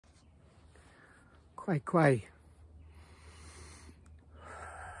Quite.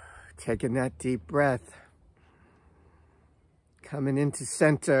 Taking that deep breath. Coming into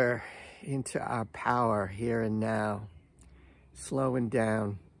center, into our power here and now. Slowing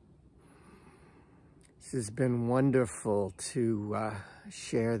down. This has been wonderful to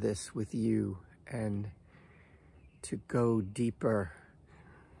share this with you and to go deeper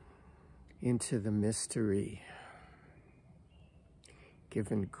into the mystery.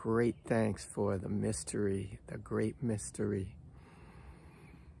 Giving great thanks for the mystery, the great mystery.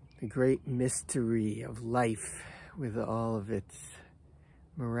 The great mystery of life with all of its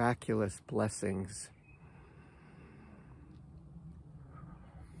miraculous blessings.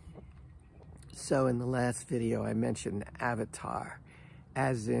 So in the last video, I mentioned avatar,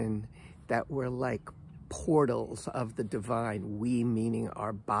 as in that we're like portals of the divine, we meaning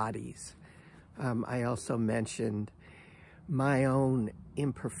our bodies. I also mentioned my own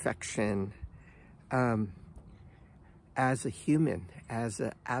imperfection as a human, as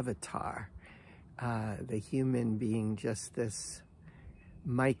an avatar, the human being just this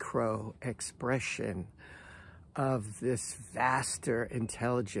micro expression of this vaster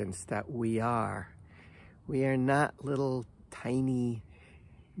intelligence that we are. We are not little tiny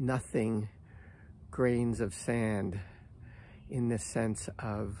nothing grains of sand in the sense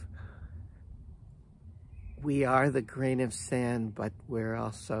of we are the grain of sand, but we're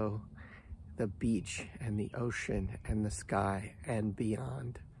also the beach and the ocean and the sky and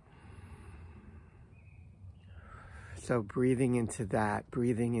beyond. So breathing into that,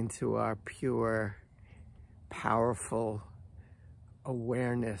 breathing into our pure, powerful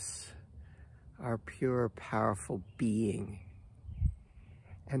awareness, our pure, powerful being.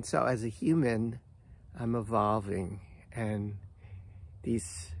 And so as a human, I'm evolving, and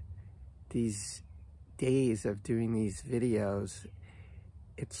these days of doing these videos,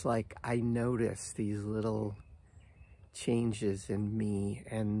 it's like I notice these little changes in me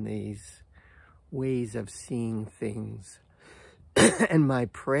and these ways of seeing things and my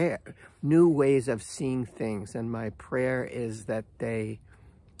prayer, new ways of seeing things, and my prayer is that they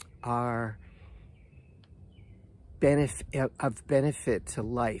are of benefit to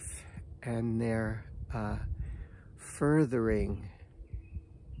life, and they're furthering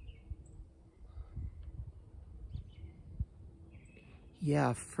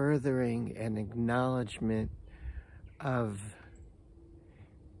furthering an acknowledgement of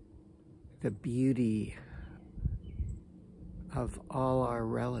the beauty of all our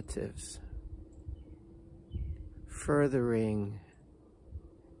relatives, furthering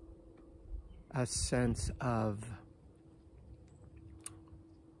a sense of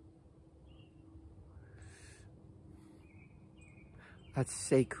a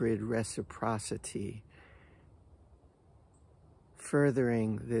sacred reciprocity,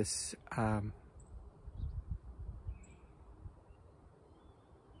 furthering this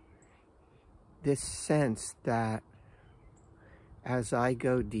this sense that as I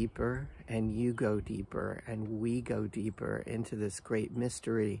go deeper and you go deeper and we go deeper into this great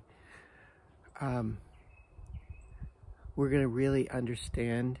mystery, we're going to really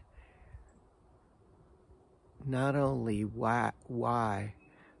understand not only why,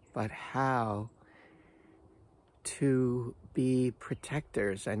 but how to be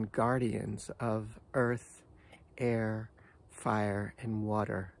protectors and guardians of earth, air, fire, and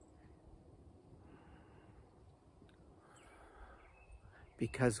water.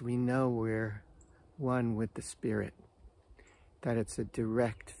 Because we know we're one with the Spirit, that it's a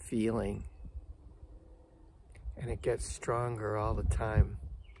direct feeling, and it gets stronger all the time.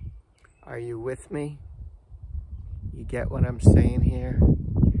 Are you with me? You get what I'm saying here?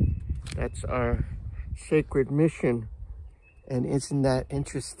 That's our sacred mission. And isn't that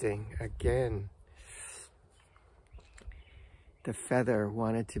interesting? Again, the feather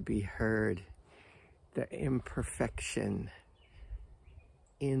wanted to be heard, the imperfection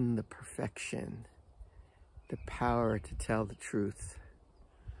in the perfection, the power to tell the truth.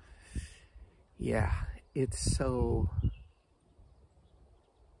 Yeah, it's so,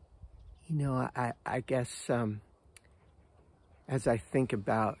 you know, I guess as I think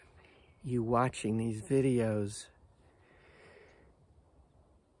about you watching these videos,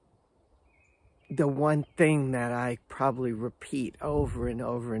 the one thing that I probably repeat over and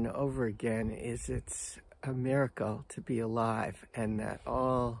over and over again is it's a miracle to be alive, and that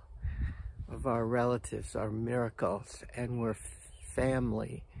all of our relatives are miracles, and we're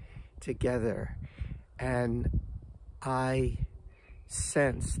family together. And I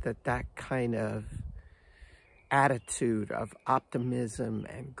sense that that kind of attitude of optimism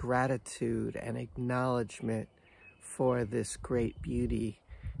and gratitude and acknowledgement for this great beauty,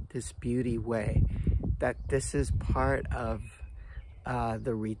 this beauty way, that this is part of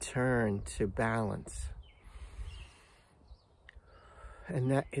the return to balance.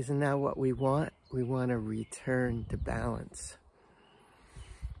 And isn't that what we want? We want to return to balance,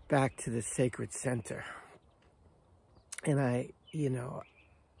 back to the sacred center. And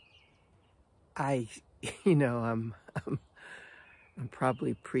I'm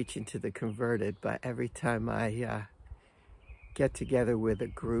probably preaching to the converted, but every time I get together with a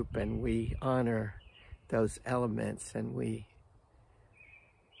group and we honor those elements and we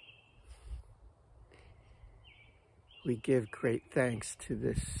give great thanks to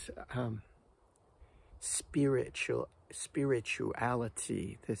this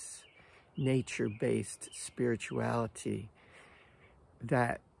spirituality, this nature-based spirituality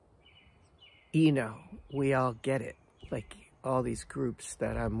that, we all get it. Like all these groups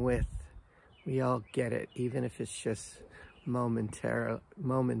that I'm with, we all get it, even if it's just momentary,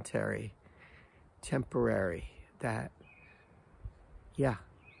 temporary, that, yeah,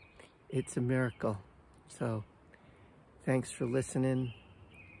 it's a miracle. So thanks for listening.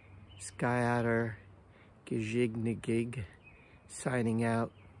 Sky Otter, Gijig signing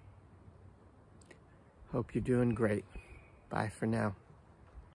out. Hope you're doing great. Bye for now.